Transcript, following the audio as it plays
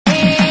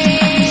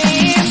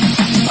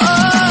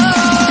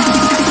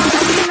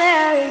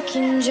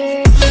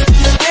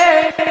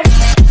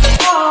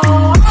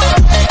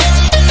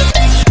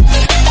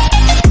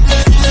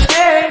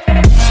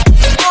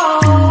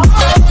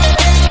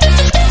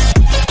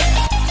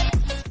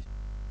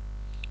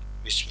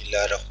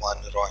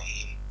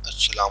बिस्मिल्लाहिर्रहमानिर्रहीम।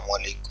 अस्सलाम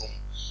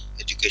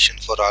वालेकुम। एजुकेशन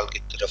फॉर ऑल की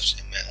तरफ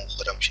से मैं हूं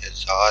खुरम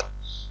शहजाद।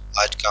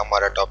 आज का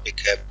हमारा टॉपिक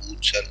है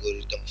booths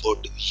algorithm for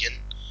division.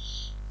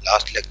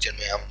 Last lecture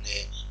में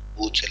हमने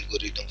बूथ्स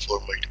एल्गोरिथम फॉर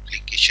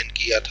मल्टीप्लिकेशन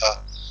किया था।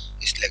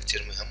 इस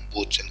लेक्चर में हम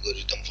बूथ्स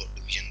एल्गोरिथम फॉर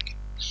डिवीजन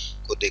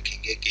को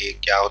देखेंगे कि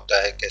क्या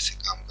होता है, कैसे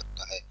काम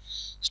करता है।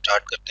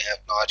 स्टार्ट करते हैं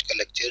अपना आज का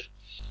लेक्चर।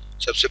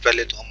 सबसे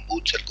पहले तो हम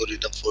बूथ्स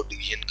एल्गोरिथम फॉर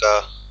डिवीजन का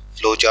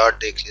फ्लो चार्ट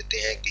देख लेते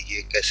हैं कि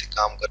ये कैसे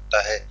काम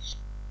करता है।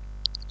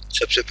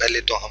 सबसे पहले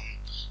तो हम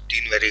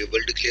 3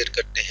 वेरिएबल डिक्लेयर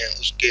करते हैं,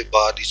 उसके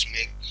बाद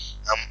इसमें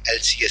हम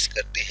LCS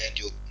करते हैं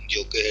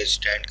जो कि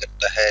स्टैंड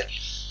करता है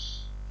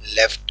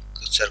लेफ्ट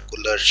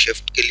सर्कुलर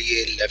शिफ्ट के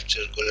लिए। लेफ्ट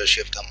सर्कुलर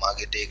शिफ्ट हम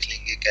आगे देख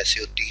लेंगे कैसे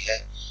होती है।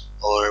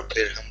 और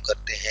फिर हम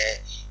करते हैं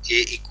A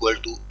equal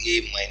to A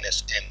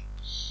minus M।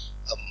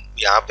 अब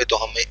यहाँ पे तो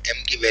हमें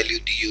M की वैल्यू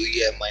दी हुई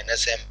है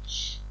 -M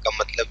का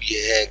मतलब ये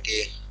है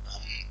कि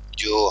हम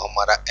जो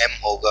हमारा M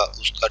होगा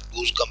उसका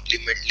 2's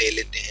कम्प्लीमेंट ले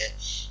लेते हैं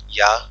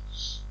या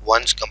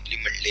 1's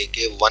कम्प्लीमेंट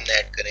लेके 1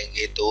 ऐड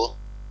करेंगे तो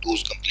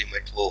 2's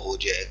कम्प्लीमेंट वो हो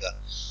जाएगा।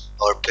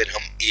 और फिर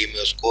हम A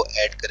में उसको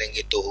ऐड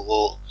करेंगे तो वो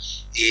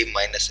A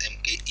माइनस M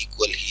के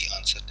इक्वल ही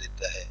आंसर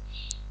देता है।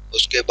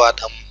 उसके बाद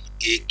हम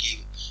A की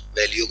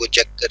वैल्यू को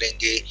चेक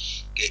करेंगे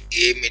कि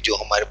A में जो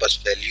हमारे पास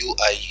वैल्यू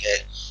आई है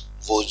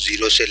वो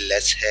 0 से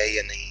लेस है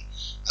या नहीं।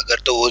 अगर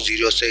तो वो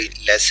 0 से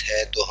लेस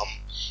है तो हम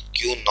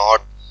Q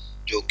नॉट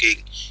जो कि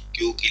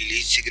Q की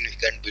लीस्ट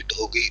सिग्निफिकेंट बिट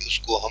होगी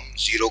उसको हम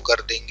 0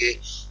 कर देंगे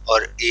और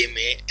A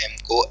में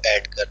M को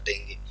ऐड कर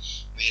देंगे।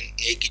 मीन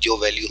A की जो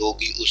वैल्यू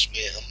होगी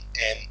उसमें हम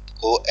M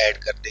को ऐड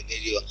कर देंगे,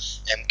 जो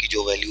M की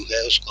जो वैल्यू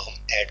है उसको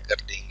हम ऐड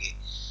कर देंगे।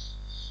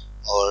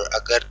 और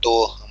अगर तो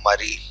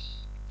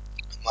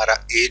हमारा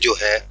A जो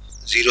है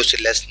 0 से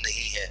लेस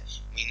नहीं है,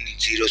 मीन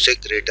 0 से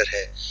ग्रेटर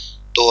है,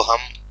 तो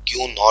हम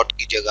Q नॉट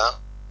की जगह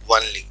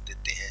 1 लिख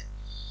देते हैं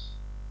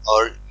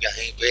और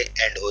यहीं पे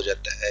एंड हो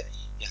जाता है।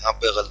 यहाँ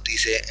पे गलती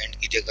से एंड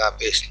की जगह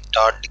पे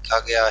स्टार्ट लिखा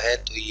गया है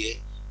तो ये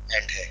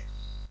एंड है।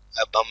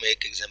 अब हम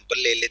एक एग्जांपल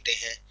ले लेते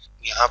हैं।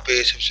 यहाँ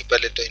पे सबसे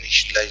पहले तो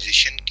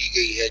इनिशियलाइजेशन की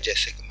गई है,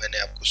 जैसे कि मैंने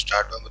आपको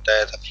स्टार्ट में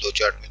बताया था। फ्लो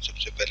चार्ट में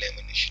सबसे पहले हम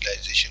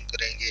इनिशियलाइजेशन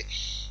करेंगे।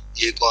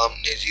 A को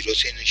हमने 0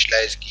 से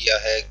इनिशियलाइज किया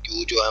है।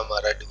 Q जो है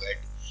हमारा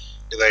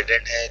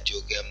डिवाइडेंड है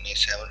जो कि हमने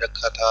 7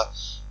 रखा था।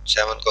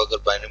 7 को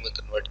अगर बाइनरी में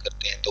कन्वर्ट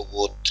करते हैं तो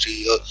वो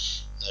 3 और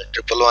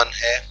 111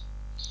 है।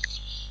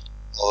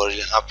 और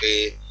यहाँ पे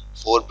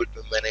 4 बिट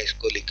में मैंने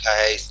इसको लिखा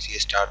है, इसलिए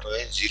स्टार्ट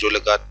में 0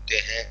 लगा देते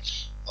हैं।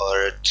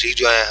 और 3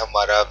 जो है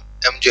हमारा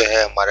M जो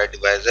है हमारा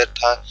डिवाइजर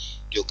था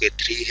जो कि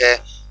 3 है,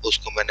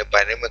 उसको मैंने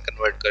बाइनरी में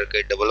कन्वर्ट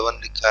करके 11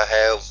 लिखा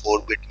है। 4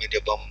 बिट में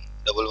जब हम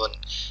 11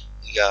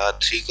 या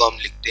 3 को हम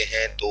लिखते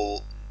हैं तो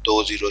 2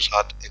 0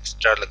 साथ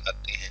एक्स्ट्रा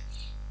लगाते हैं।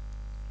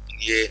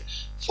 ये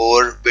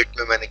 4 बिट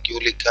में मैंने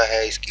क्यों लिखा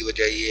है, इसकी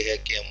वजह ये है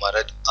कि हमारा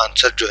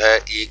आंसर जो है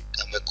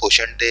एक हमें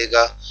क्वोशंट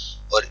देगा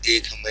और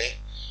एक हमें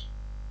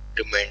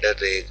रिमाइंडर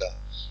रहेगा,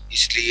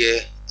 इसलिए।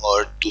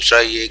 और दूसरा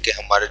ये कि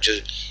हमारे जो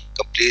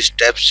कंप्लीट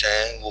स्टेप्स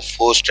हैं वो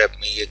 4 स्टेप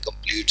में ये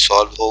कंप्लीट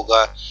सॉल्व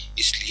होगा,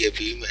 इसलिए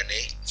भी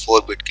मैंने 4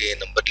 बिट के ये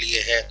नंबर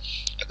लिए हैं।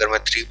 अगर मैं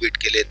 3 बिट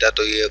के लेता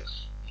तो ये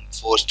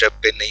 4 स्टेप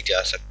पे नहीं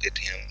जा सकते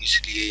थे हम,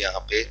 इसलिए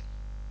यहाँ पे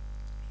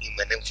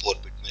मैंने 4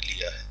 बिट में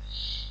लिया है।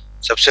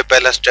 सबसे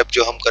पहला स्टेप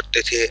जो हम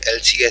करते थे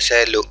LCS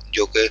है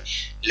जो कि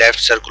लेफ्ट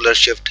सर्कुलर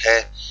शिफ्ट है।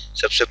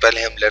 सबसे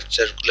पहले हम लेफ्ट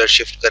सर्कुलर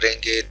शिफ्ट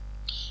करेंगे,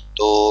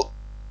 तो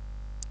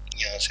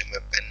यहाँ से मैं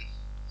पेन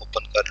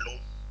ओपन कर लूँ।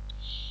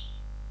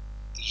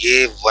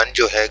 ये 1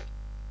 जो है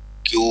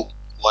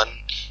Q1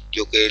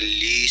 जो कि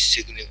लीस्ट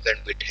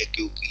सिग्निफिकेंट बिट है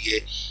क्योंकि ये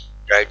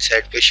राइट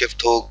साइड पे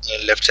शिफ्ट हो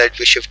लेफ्ट साइड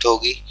पे शिफ्ट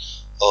होगी।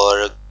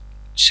 और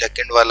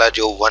सेकंड वाला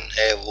जो 1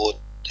 है वो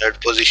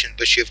 3rd पोजीशन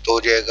पे शिफ्ट हो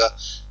जाएगा।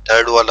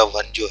 3rd वाला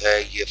 1 जो है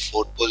ये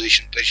 4th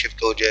पोजीशन पे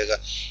शिफ्ट हो जाएगा।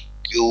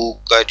 Q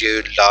का जो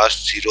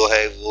लास्ट 0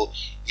 है वो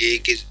A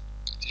की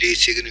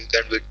लीस्ट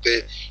सिग्निफिकेंट बिट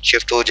पे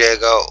शिफ्ट हो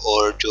जाएगा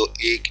और जो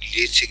A की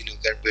लीस्ट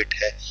सिग्निफिकेंट बिट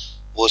है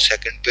वो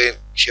सेकंड पे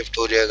शिफ्ट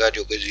हो जाएगा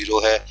जो कि 0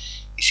 है।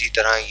 इसी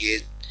तरह ये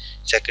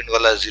सेकंड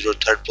वाला 0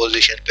 3rd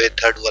पोजीशन पे,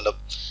 3rd वाला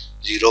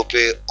 0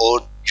 पे, और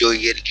जो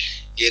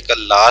ये का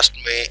लास्ट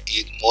में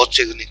एक मोस्ट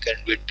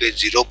सिग्निफिकेंट बिट पे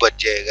 0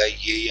 बच जाएगा।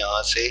 ये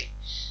यहाँ से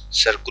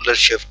सर्कुलर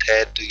शिफ्ट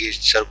है तो ये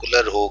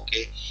सर्कुलर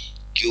होके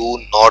Q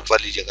नॉट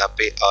वाली जगह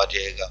पे आ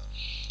जाएगा।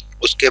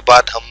 उसके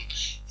बाद हम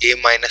A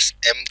माइनस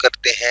M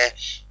करते हैं।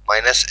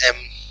 माइनस M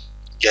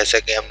जैसा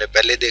कि हमने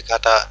पहले देखा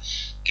था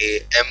कि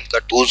M का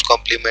 2's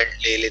कॉम्प्लीमेंट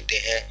ले लेते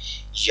हैं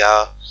या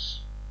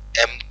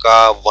M का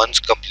 1's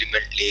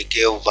कॉम्प्लीमेंट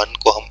लेके 1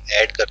 को हम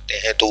ऐड करते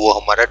हैं तो वो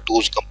हमारा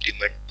 2's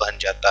कॉम्प्लीमेंट बन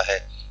जाता है।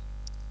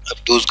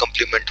 अब 2's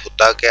कॉम्प्लीमेंट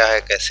होता क्या है,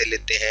 कैसे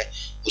लेते हैं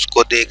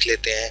उसको देख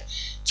लेते हैं।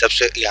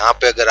 सबसे यहाँ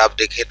पे अगर आप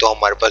देखें तो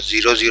हमारे पास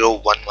 0 0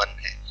 1 1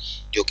 है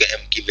जो कि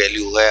M की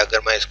वैल्यू है। अगर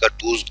मैं इसका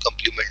 2's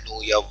कॉम्प्लीमेंट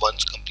लूँ या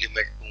 1's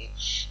कॉम्प्लीमेंट लूँ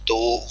तो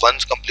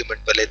 1's कॉम्प्लीमेंट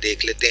पहले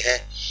देख लेते हैं।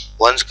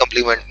 1's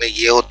कॉम्प्लीमेंट में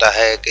ये होता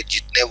है कि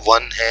जितने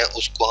 1 हैं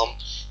उसको हम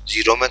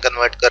 0 में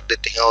कन्वर्ट कर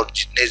देते हैं और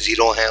जितने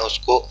 0 हैं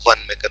उसको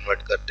 1 में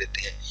कन्वर्ट कर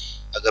देते हैं।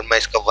 अगर मैं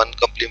इसका 1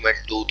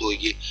 कम्प्लीमेंट लूँ तो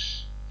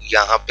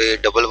यहाँ पे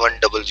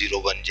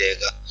 1110 बन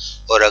जाएगा।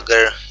 और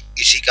अगर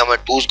इसी का मैं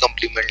 2's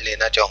कम्प्लीमेंट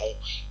लेना चाहूँ,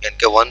 यानी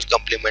कि 1's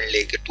कम्प्लीमेंट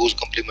लेके 2's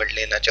कम्प्लीमेंट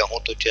लेना चाहूँ,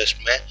 तो जस्ट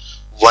मैं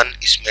 1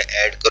 इसमें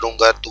ऐड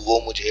करूँगा तो वो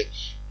मुझे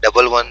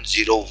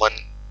 1101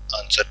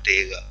 आंसर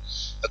देगा।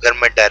 अगर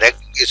मैं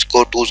डायरेक्ट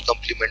इसको 2's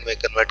कम्प्लीमेंट में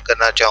कन्वर्ट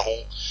करना चाहूँ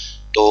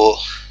तो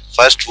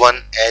फर्स्ट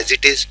 1 एज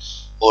इट इज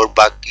और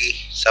बाकी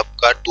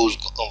सबका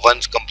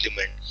 1's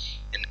कम्प्लीमेंट,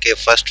 इनके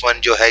फर्स्ट 1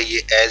 जो है ये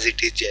एज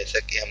इट इज, जैसा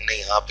कि हमने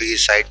यहाँ पे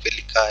इस साइड पे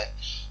लिखा है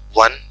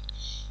 1,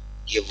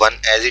 ये 1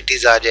 एज इट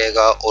इज आ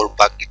जाएगा। और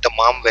बाकी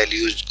तमाम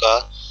वैल्यूज का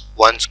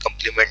 1's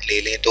कम्प्लीमेंट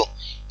ले लें तो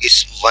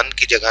इस 1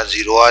 की जगह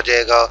 0 आ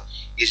जाएगा,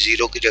 इस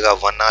 0 की जगह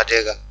 1 आ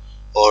जाएगा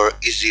और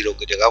इस 0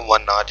 की जगह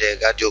 1 आ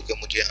जाएगा, जो कि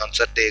मुझे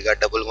आंसर देगा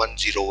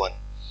 1101।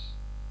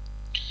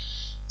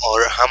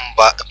 और हम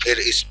फिर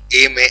इस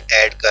a में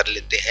ऐड कर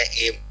लेते हैं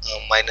a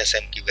माइनस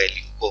m की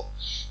वैल्यू को।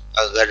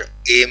 अगर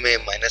a में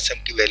माइनस m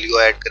की वैल्यू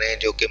ऐड करें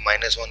जो कि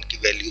 -1 की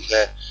वैल्यू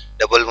है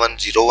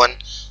 1101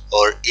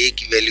 और a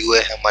की वैल्यू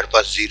है हमारे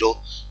पास 0,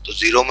 तो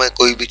 0 में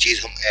कोई भी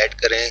चीज़ हम ऐड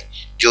करें,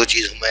 जो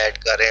चीज़ हम ऐड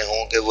कर रहे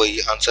होंगे वही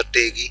आंसर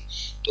देगी।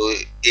 तो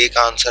a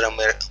का आंसर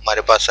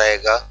हमारे पास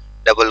आएगा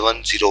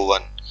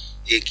 1101।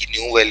 a की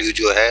न्यू वैल्यू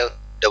जो है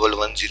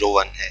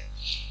 1101 है।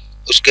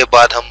 उसके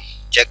बाद हम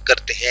चेक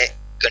करते हैं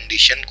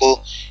कंडीशन को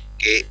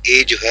कि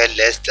a जो है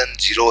लेस देन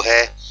 0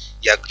 है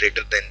या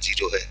ग्रेटर देन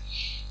 0 है।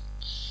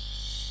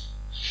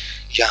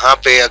 यहाँ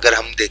पे अगर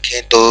हम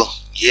देखें तो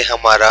ये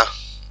हमारा,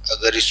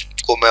 अगर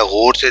इसको मैं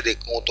गौर से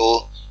देखूं तो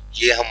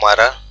ये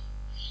हमारा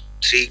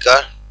 3 का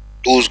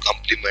 2's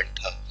कम्प्लीमेंट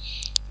था,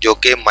 जो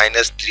कि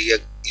 -3,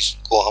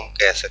 इसको हम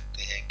कह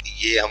सकते हैं कि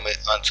ये हमें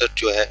आंसर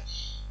जो है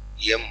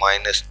ये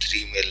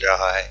 -3 मिल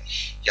रहा है।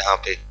 यहाँ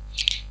पे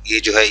ये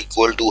जो है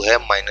इक्वल टू है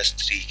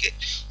 -3 के,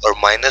 और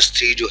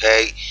 -3 जो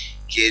है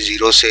ये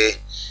 0 से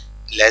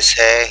लेस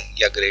है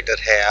या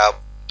ग्रेटर है, आप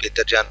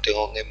बेहतर जानते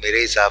होंगे।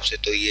 मेरे हिसाब से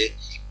तो ये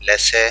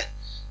लेस है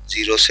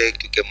 0 से,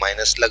 क्योंकि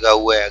माइनस लगा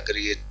हुआ है। अगर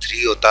ये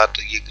 3 होता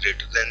तो ये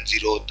ग्रेटर देन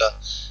 0 होता।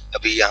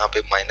 अभी यहाँ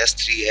पे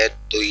 -3 है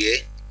तो ये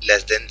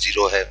लेस देन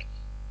 0 है।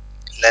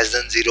 लेस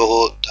देन 0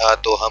 होता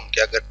तो हम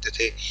क्या करते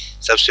थे,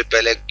 सबसे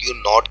पहले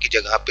Q0 की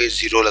जगह पे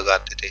 0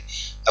 लगाते थे।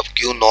 अब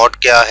Q0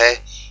 क्या है,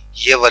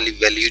 ये वाली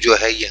वैल्यू जो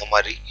है ये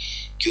हमारी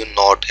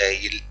Q0 है,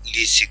 ये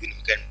लीस्ट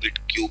सिग्निफिकेंट बिट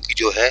Q की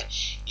जो है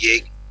ये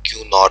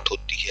Q0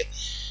 होती है।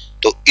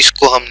 तो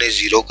इसको हमने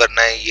 0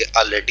 करना है, ये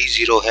ऑलरेडी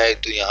 0 है,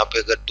 तो यहाँ पे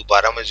अगर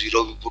दोबारा मैं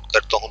 0 भी पुट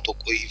करता हूँ तो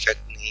कोई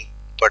इफेक्ट नहीं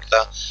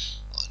पड़ता।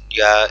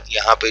 या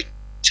यहाँ पे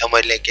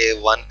समझ लें कि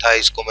 1 था,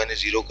 इसको मैंने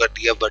 0 कर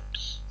दिया, बट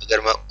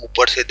अगर मैं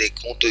ऊपर से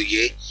देखूँ तो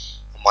ये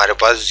हमारे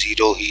पास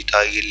 0 ही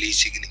था, ये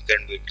लीस्ट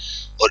सिग्निफिकेंट बिट,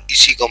 और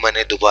इसी को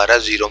मैंने दोबारा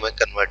 0 में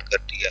कन्वर्ट कर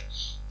दिया।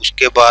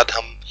 उसके बाद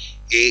हम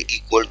a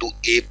equal to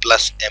a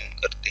plus m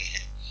करते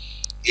हैं।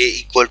 a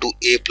equal to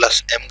a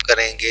plus m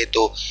करेंगे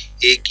तो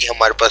a की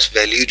हमारे पास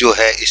वैल्यू जो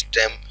है इस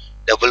टाइम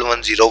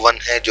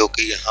 1101 है, जो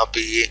कि यहाँ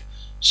पे ये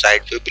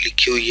साइड पे भी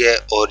लिखी हुई है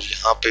और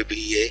यहाँ पे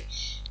भी ये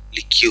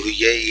लिखी हुई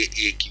है, ये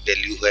a की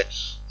वैल्यू है।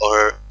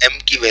 और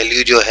m की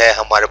वैल्यू जो है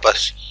हमारे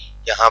पास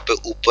यहाँ पे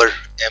ऊपर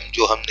m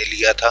जो हमने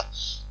लिया था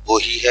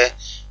वही है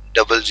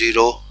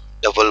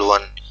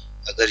 0011।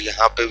 अगर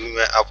यहाँ पे भी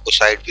मैं आपको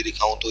साइड पे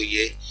दिखाऊं तो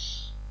ये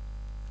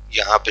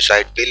यहाँ पे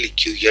साइड पे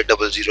लिखी हुई है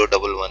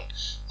 0011।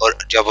 और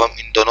जब हम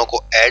इन दोनों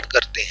को ऐड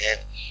करते हैं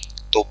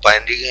तो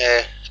बाइनरी है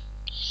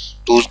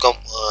 2's का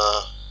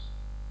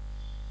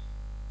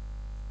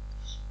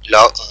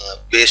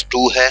बेस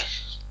 2 है,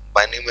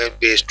 बाइनरी में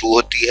बेस 2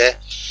 होती है।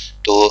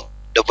 तो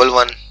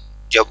 11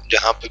 जब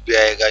जहाँ पे भी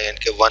आएगा, यानी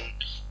कि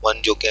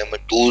 1 जो कि हमें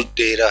 2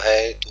 दे रहा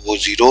है तो वो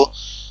 0,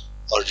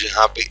 और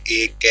यहाँ पे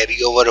एक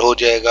कैरी ओवर हो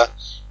जाएगा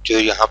जो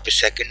यहाँ पे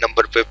सेकंड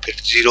नंबर पे फिर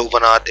 0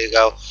 बना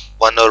देगा,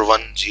 1 और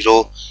 1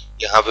 0।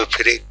 यहाँ पे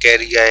फिर एक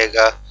कैरी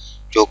आएगा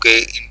जो कि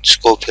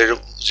इसको फिर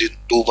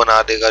 2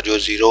 बना देगा जो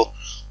 0,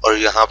 और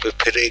यहाँ पे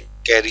फिर एक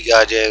कैरी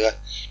आ जाएगा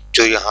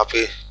जो यहाँ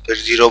पे फिर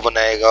 0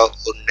 बनाएगा,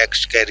 और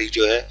नेक्स्ट कैरी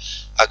जो है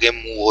आगे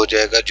मूव हो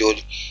जाएगा जो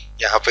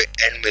यहाँ पे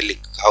एंड में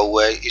लिखा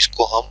हुआ है,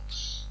 इसको हम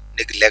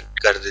निगलेक्ट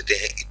कर देते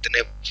हैं।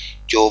 इतने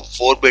जो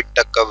 4 बिट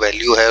तक का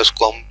वैल्यू है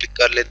उसको हम पिक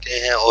कर लेते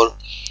हैं और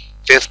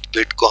 5th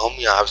बिट को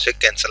हम यहाँ से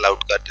कैंसिल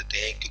आउट कर देते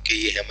हैं, क्योंकि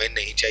ये हमें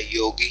नहीं चाहिए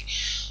होगी।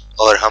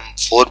 और हम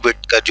 4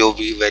 बिट का जो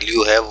भी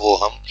वैल्यू है वो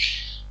हम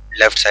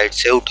लेफ्ट साइड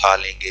से उठा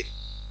लेंगे,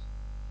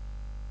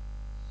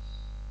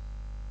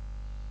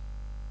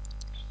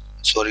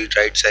 सॉरी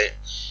राइट साइड,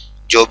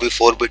 जो भी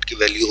 4 बिट की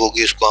वैल्यू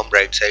होगी उसको हम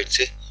राइट साइड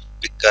से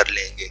पिक कर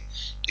लेंगे।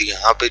 तो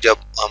यहाँ पे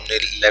जब हमने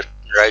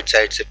लेफ्ट राइट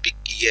साइड से पिक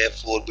की है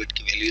 4 बिट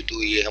की वैल्यू,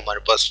 तो ये हमारे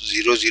पास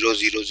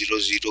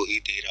 00000 ही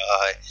दे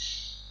रहा है।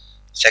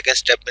 सेकेंड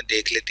स्टेप में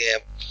देख लेते हैं।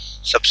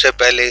 सबसे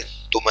पहले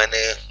तो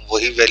मैंने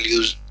वही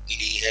वैल्यूज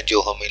ली हैं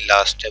जो हमें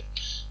लास्ट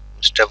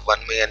स्टेप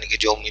 1 में, यानी कि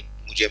जो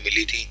मुझे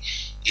मिली थी,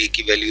 a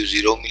की वैल्यू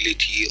 0 मिली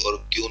थी और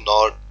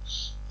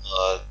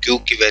Q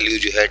की वैल्यू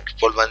जो है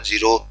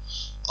 1110,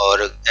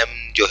 और m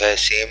जो है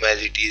सेम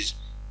एज इट इज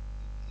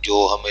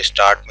जो हमें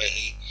स्टार्ट में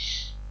ही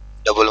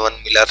 11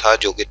 मिला था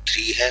जो कि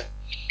 3 है।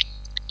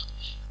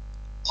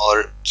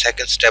 और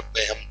सेकंड स्टेप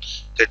में हम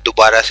फिर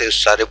दोबारा से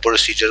उस सारे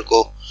प्रोसीजर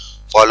को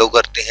फॉलो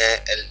करते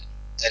हैं,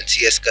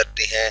 LCS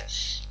करते हैं,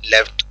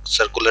 लेफ्ट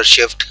सर्कुलर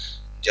शिफ्ट।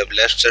 जब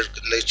लेफ्ट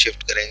सर्कुलर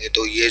शिफ्ट करेंगे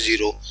तो ये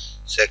 0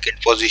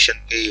 सेकंड पोजीशन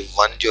पे,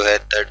 1 जो है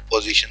थर्ड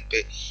पोजीशन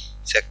पे,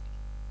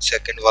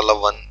 सेकंड वाला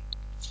 1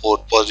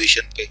 फोर्थ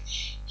पोजीशन पे,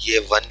 ये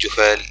 1 जो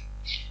है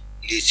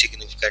least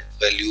significant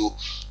value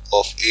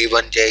of A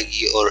बन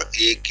जाएगी और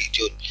A की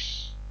जो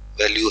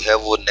वैल्यू है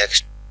वो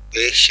नेक्स्ट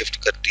पे शिफ्ट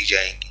करती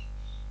जाएंगी।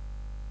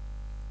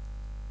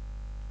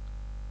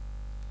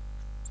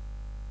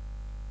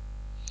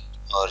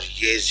 और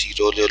ये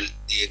 0 जो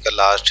A का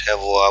लास्ट है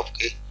वो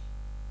आपके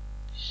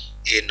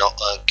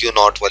Q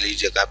नॉट वाली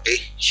जगह पे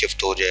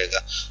शिफ्ट हो जाएगा।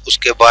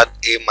 उसके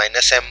बाद A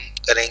माइनस M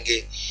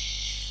करेंगे।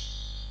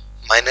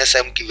 माइनस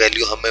M की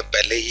वैल्यू हमें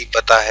पहले ही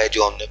पता है,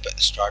 जो हमने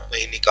स्टार्ट में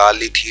ही निकाल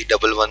ली थी,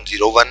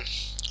 1101,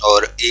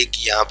 और A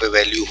की यहाँ पे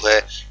वैल्यू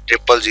है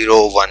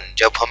 0001।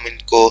 जब हम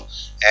इनको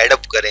ऐड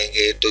अप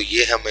करेंगे तो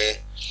ये हमें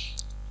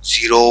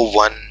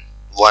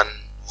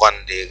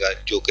 0111 देगा,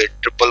 जो कि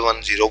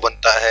 1110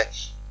 बनता है।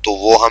 तो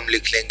वो हम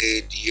लिख लेंगे।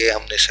 ये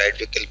हमने साइड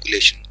पे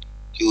कैलकुलेशन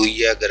की हुई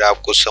है, अगर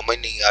आपको समझ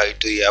नहीं आई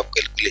तो ये आप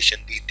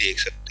कैलकुलेशन भी देख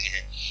सकते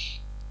हैं।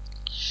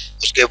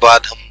 उसके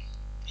बाद हम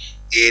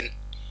A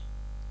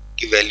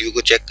की वैल्यू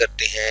को चेक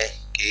करते हैं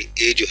कि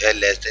A जो है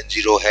लेस देन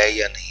 0 है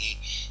या नहीं।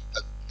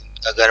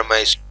 अगर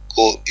मैं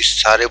इसको इस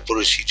सारे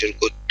प्रोसीजर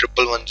को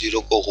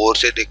 1110 को और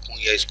से देखूं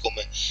या इसको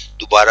मैं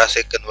दोबारा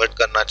से कन्वर्ट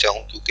करना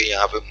चाहूं, क्योंकि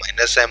यहाँ पे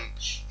माइनस M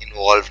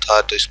इन्वॉल्व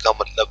था, तो इसका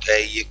मतलब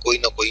है ये कोई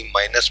ना कोई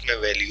माइनस में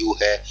वैल्यू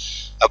है।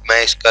 अब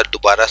मैं इसका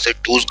दोबारा से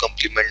 2's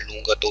कॉम्प्लीमेंट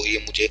लूंगा तो ये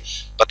मुझे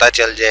पता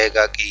चल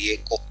जाएगा कि ये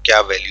को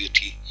क्या वैल्यू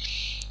थी।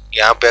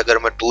 यहाँ पे अगर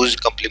मैं 2's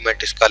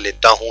कॉम्प्लीमेंट इसका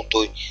लेता हूँ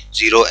तो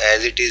 0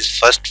 एज इट इज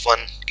फर्स्ट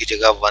 1 की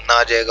जगह 1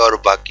 आ जाएगा,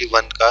 और बाकी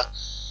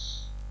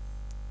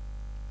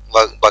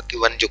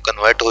 1 जो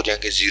कन्वर्ट हो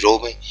जाएंगे 0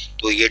 में।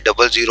 तो ये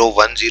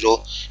 0010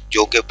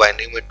 जो कि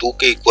बाइनरी में 2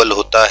 के इक्वल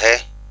होता है,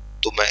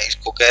 तो मैं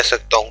इसको कह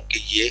सकता हूँ कि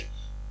ये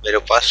मेरे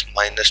पास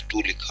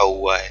 -2 लिखा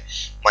हुआ है।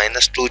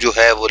 -2 जो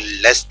है वो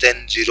लेस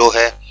देन 0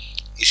 है,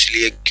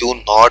 इसलिए Q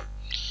नॉट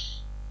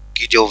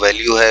की जो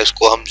वैल्यू है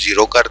उसको हम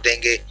 0 कर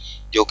देंगे,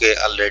 जो कि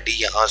ऑलरेडी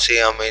यहाँ से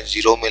हमें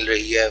 0 मिल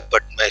रही है,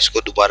 बट मैं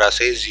इसको दोबारा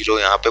से 0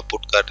 यहाँ पे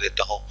पुट कर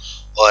देता हूँ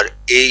और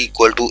A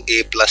equal to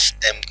A plus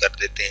M कर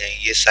देते हैं।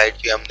 ये साइड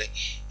पे हमने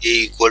A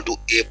equal to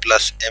A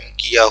plus M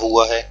किया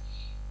हुआ है।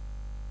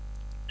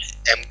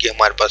 M की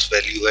हमारे पास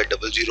वैल्यू है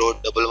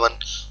 0011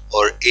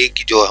 और A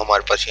की जो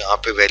हमारे पास यहाँ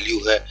पे वैल्यू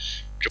है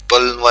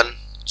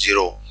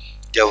 1110।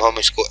 जब हम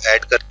इसको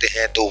ऐड करते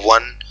हैं तो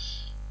 1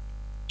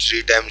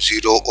 3 टाइम्स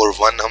 0 और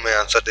 1 हमें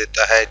आंसर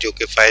देता है, जो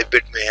कि 5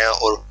 बिट में है,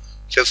 और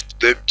 5th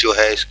बिट जो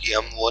है इसकी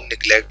हम वो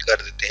निगलेक्ट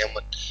कर देते हैं,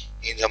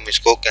 हम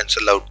इसको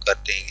कैंसिल आउट कर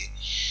देंगे।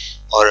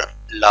 और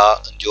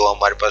जो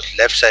हमारे पास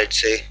लेफ्ट साइड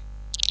से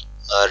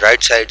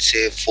राइट साइड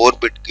से 4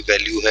 बिट की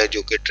वैल्यू है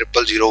जो कि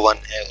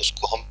 0001 है,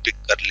 उसको हम पिक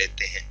कर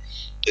लेते हैं।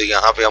 तो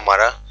यहाँ पे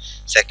हमारा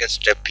सेकंड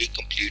स्टेप भी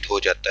कंप्लीट हो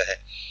जाता है।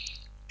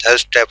 थर्ड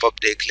स्टेप अब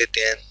देख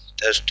लेते हैं।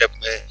 थर्ड स्टेप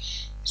में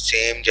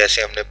सेम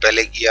जैसे हमने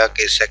पहले किया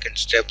कि सेकंड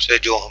स्टेप से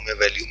जो हमें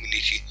वैल्यू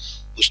मिली थी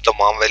उस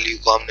तमाम वैल्यू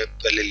को हमने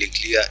पहले लिख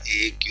लिया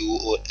A, Q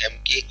और M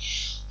की।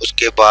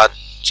 उसके बाद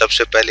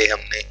सबसे पहले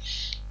हमने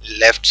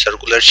लेफ्ट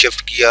सर्कुलर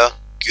शिफ्ट किया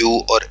Q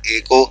और A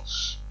को,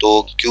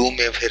 तो Q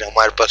में फिर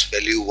हमारे पास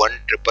वैल्यू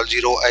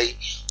 1000 आई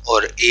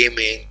और A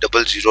में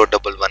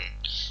 0011।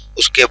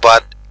 उसके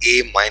बाद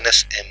A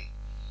माइनस M।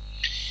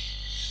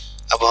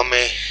 अब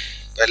हमें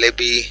पहले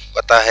भी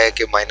पता है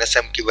कि माइनस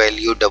M की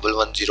वैल्यू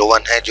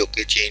 1101 है, जो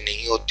कि चेंज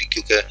नहीं होती,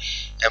 क्योंकि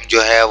M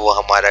जो है वो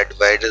हमारा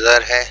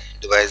डिवाइजर है।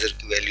 डिवाइजर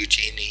की वैल्यू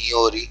चेंज नहीं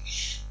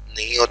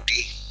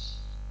होती,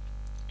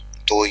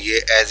 तो ये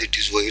एज इट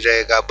इज वही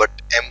रहेगा। बट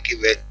A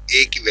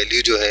की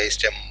वैल्यू जो है इस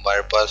टाइम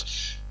हमारे पास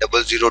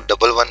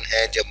 0011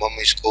 है। जब हम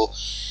इसको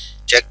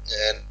चेक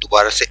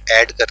दोबारा से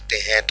ऐड करते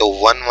हैं तो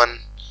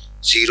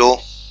 110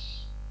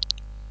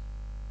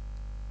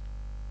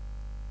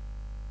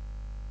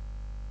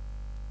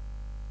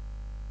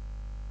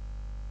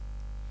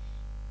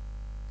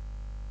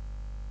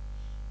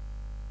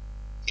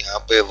 यहाँ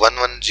पे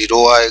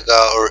 110 आएगा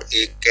और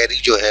एक कैरी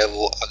जो है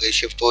वो आगे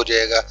शिफ्ट हो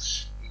जाएगा,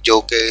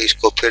 जो कि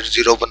इसको फिर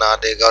 0 बना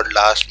देगा, और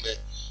लास्ट में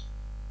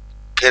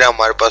फिर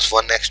हमारे पास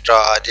 1 एक्स्ट्रा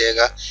आ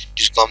जाएगा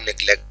जिसको हम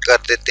निगलेक्ट कर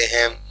देते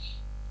हैं।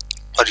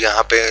 और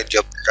यहाँ पे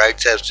जब राइट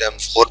साइड से हम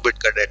 4 बिट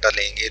का डाटा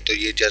लेंगे तो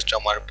ये जस्ट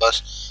हमारे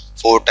पास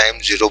 4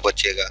 टाइम्स 0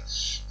 बचेगा।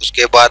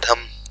 उसके बाद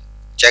हम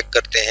चेक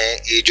करते हैं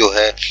A जो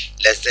है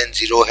लेस देन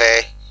 0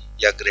 है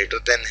या ग्रेटर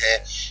देन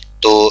है।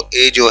 तो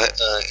A जो है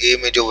A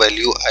में जो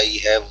वैल्यू आई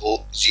है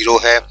वो 0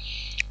 है,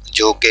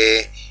 जो कि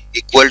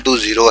इक्वल टू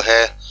 0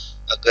 है।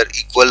 अगर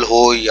इक्वल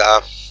हो या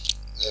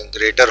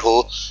ग्रेटर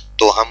हो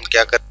तो हम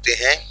क्या करते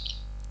हैं,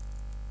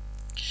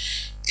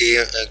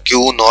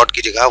 Q नॉट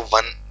की जगह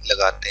 1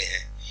 लगाते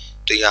हैं।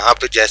 तो यहाँ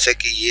पे जैसे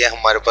कि ये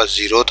हमारे पास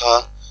 0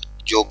 था,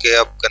 जो कि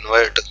अब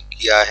कन्वर्ट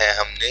किया है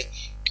हमने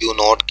Q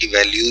नॉट की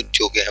वैल्यू,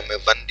 जो कि हमें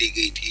 1 दी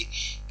गई थी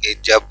कि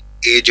जब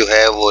A जो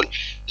है वो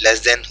लेस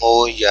देन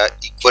हो या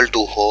इक्वल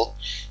टू हो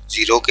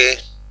 0 के,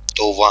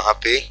 तो वहाँ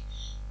पे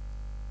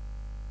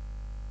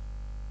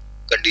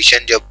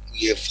कंडीशन जब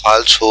ये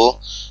फॉल्स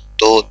हो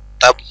तो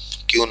तब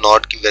क्यू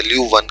नॉट की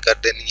वैल्यू 1 कर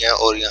देनी है,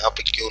 और यहाँ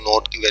पे क्यू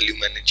नॉट की वैल्यू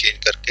मैंने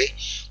चेंज करके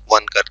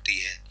 1 कर दी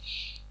है।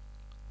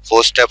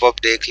 फोर्थ स्टेप अब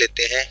देख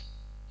लेते हैं।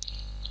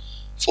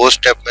 फोर्थ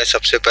स्टेप में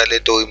सबसे पहले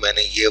तो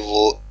मैंने ये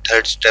वो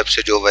थर्ड स्टेप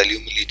से जो वैल्यू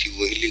मिली थी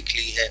वही लिख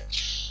ली है।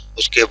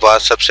 उसके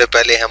बाद सबसे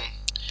पहले हम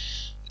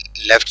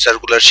लेफ्ट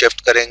सर्कुलर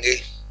शिफ्ट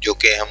करेंगे, जो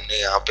कि हमने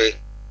यहाँ पे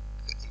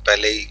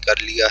पहले ही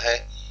कर लिया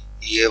है।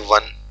 ये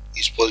 1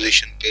 इस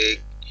पोजीशन पे,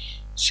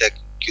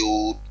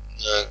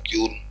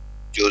 क्यू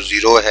जो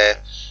 0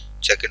 है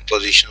सेकंड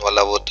पोजीशन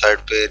वाला वो थर्ड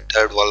पे,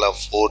 थर्ड वाला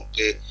फोर्थ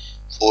पे,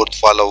 फोर्थ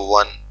वाला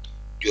 1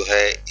 जो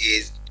है ए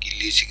की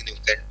लीस्ट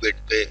सिग्निफिकेंट बिट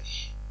पे,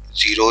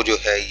 0 जो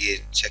है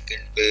ये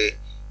सेकंड पे,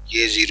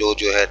 ये 0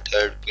 जो है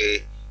थर्ड पे,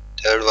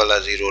 थर्ड वाला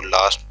 0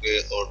 लास्ट पे,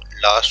 और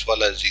लास्ट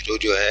वाला 0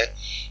 जो है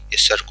ये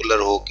सर्कुलर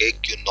होके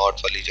क्यू नॉट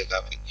वाली जगह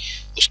पे।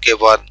 उसके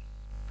बाद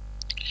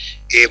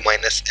a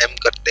माइनस एम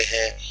करते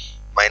हैं।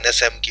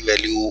 माइनस एम की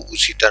वैल्यू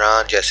उसी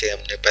तरह जैसे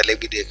हमने पहले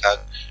भी देखा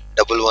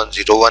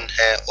 1101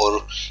 है,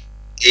 और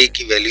a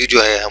की वैल्यू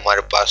जो है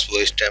हमारे पास वो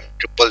इस टाइम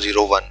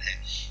 0001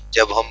 है।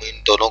 जब हम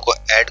इन दोनों को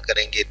ऐड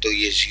करेंगे तो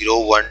ये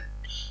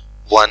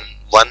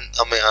 0111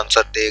 हमें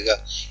आंसर देगा।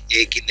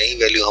 a की नई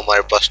वैल्यू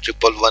हमारे पास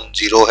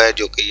 1110 है,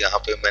 जो कि यहाँ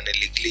पे मैंने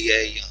लिख ली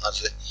है। यहाँ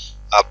से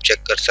आप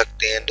चेक कर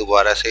सकते हैं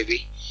दोबारा से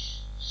भी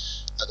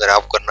अगर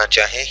आप करना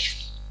चाहें।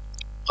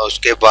 और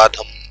उसके बाद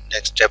हम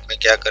नेक्स्ट स्टेप में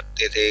क्या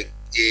करते थे,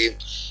 a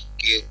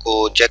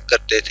को चेक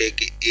करते थे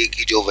कि a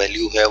की जो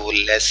वैल्यू है वो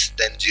लेस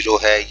देन 0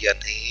 है या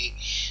नहीं।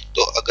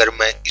 तो अगर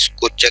मैं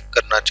इसको चेक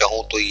करना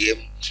चाहूँ तो ये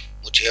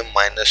मुझे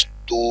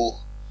 -2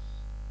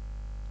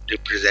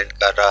 रिप्रेजेंट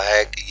कर रहा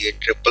है कि ये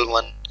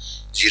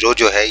 1110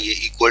 जो है ये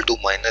इक्वल टू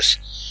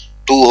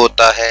 -2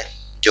 होता है,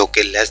 जो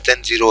कि लेस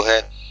देन 0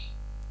 है।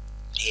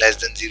 लेस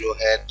देन 0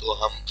 है तो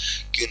हम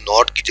क्यू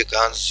नॉट की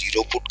जगह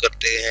 0 पुट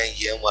करते हैं।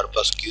 ये हमारे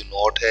पास क्यू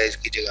नॉट है,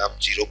 इसकी जगह हम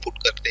 0 पुट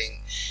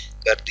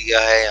कर दिया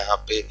है यहाँ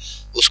पे।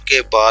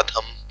 उसके बाद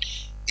हम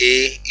a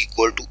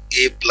equal to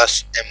a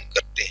plus m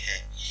करते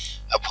हैं।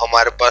 अब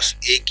हमारे पास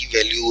a की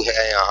वैल्यू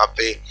है यहाँ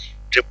पे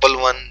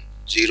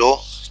 1110,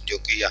 जो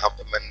कि यहाँ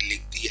पे मैंने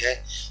लिख दी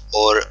है,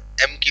 और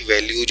m की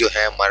वैल्यू जो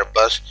है हमारे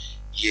पास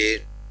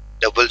ये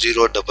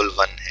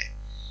 0011 है,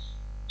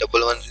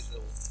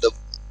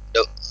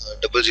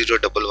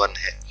 0011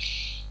 है।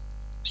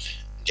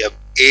 जब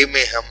a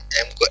में हम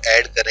m को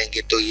ऐड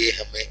करेंगे तो ये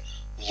हमें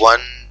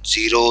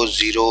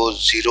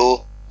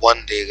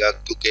 10001 देगा,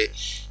 क्योंकि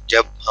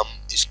जब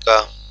हम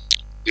इसका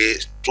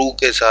बेस 2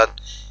 के साथ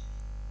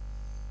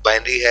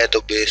बाइनरी है तो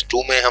बेस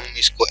 2 में हम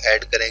इसको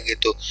ऐड करेंगे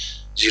तो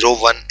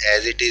 01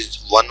 एज इट इज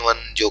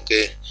 11 जो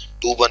कि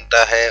 2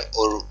 बनता है,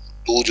 और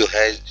 2 जो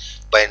है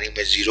बाइनरी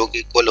में 0 के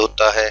इक्वल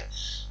होता है।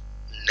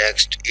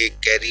 नेक्स्ट एक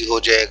कैरी हो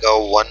जाएगा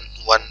 1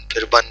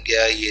 फिर बन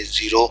गया ये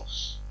 0,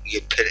 ये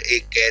फिर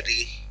एक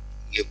कैरी,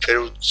 ये फिर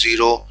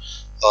 0,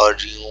 और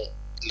यूं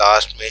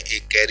लास्ट में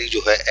एक कैरी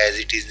जो है एज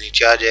इट इज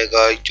नीचे आ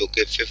जाएगा, जो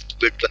कि 5th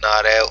बिट बना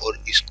रहा है,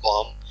 और इसको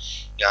हम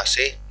यहाँ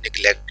से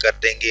निगलेक्ट कर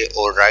देंगे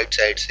और राइट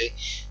साइड से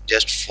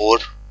जस्ट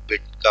 4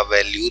 बिट का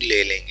वैल्यू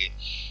ले लेंगे।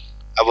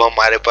 अब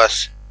हमारे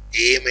पास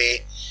a में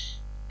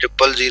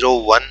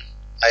 0001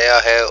 आया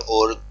है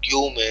और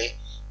q में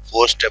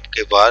 4 स्टेप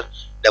के बाद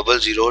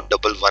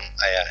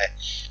 0011 आया है।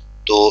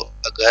 तो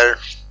अगर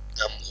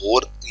हम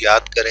और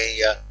याद करें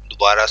या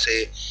दोबारा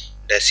से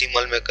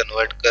डेसिमल में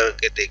कन्वर्ट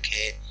करके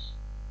देखें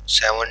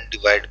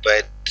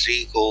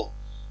 7/3 को,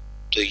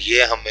 तो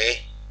ये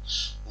हमें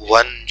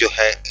 1 जो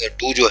है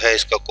 2 जो है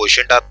इसका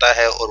क्वोशिएंट आता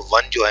है, और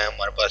 1 जो है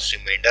हमारे पास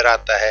रिमाइंडर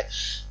आता है।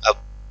 अब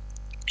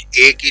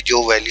a की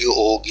जो वैल्यू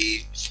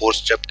होगी 4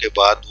 स्टेप के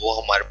बाद वो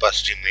हमारे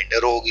पास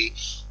रिमाइंडर होगी,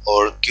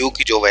 और q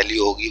की जो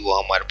वैल्यू होगी वो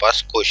हमारे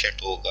पास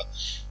क्वोशिएंट होगा।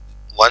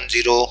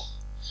 10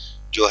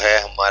 जो है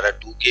हमारा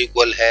 2 के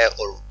इक्वल है,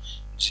 और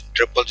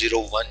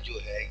 0001 जो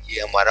है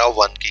ये हमारा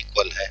 1 के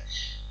इक्वल है।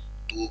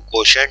 2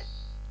 क्वोशिएंट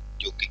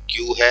जो कि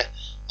q है,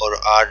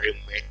 और r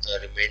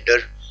रिमाइंडर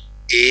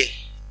a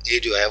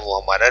जो है वो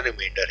हमारा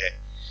रिमाइंडर है।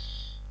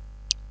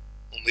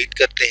 उम्मीद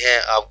करते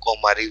हैं आपको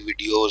हमारी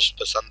वीडियोस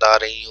पसंद आ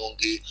रही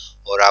होंगी,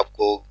 और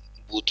आपको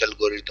बूथ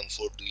एल्गोरिथम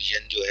फॉर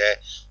डिवीजन जो है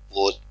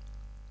वो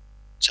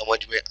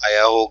समझ में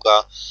आया होगा।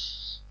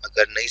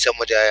 अगर नहीं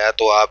समझ आया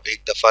तो आप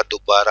एक दफ़ा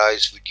दोबारा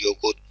इस वीडियो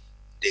को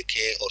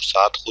देखें और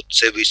साथ खुद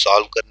से भी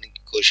सॉल्व करने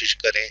की कोशिश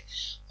करें।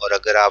 और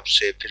अगर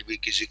आपसे फिर भी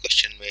किसी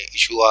क्वेश्चन में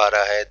इशू आ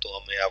रहा है तो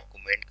हमें आप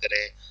कमेंट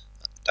करें,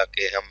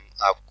 ताकि हम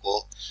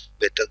आपको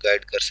बेहतर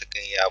गाइड कर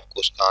सकें या आपको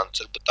उसका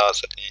आंसर बता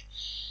सकें।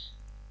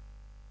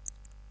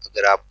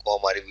 अगर आपको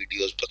हमारी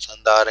वीडियोस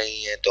पसंद आ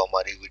रही हैं तो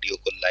हमारी वीडियो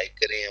को लाइक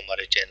करें,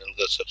 हमारे चैनल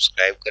को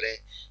सब्सक्राइब करें।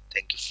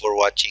 Thank you for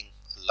watching.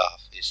 अल्लाह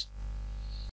हाफिज़।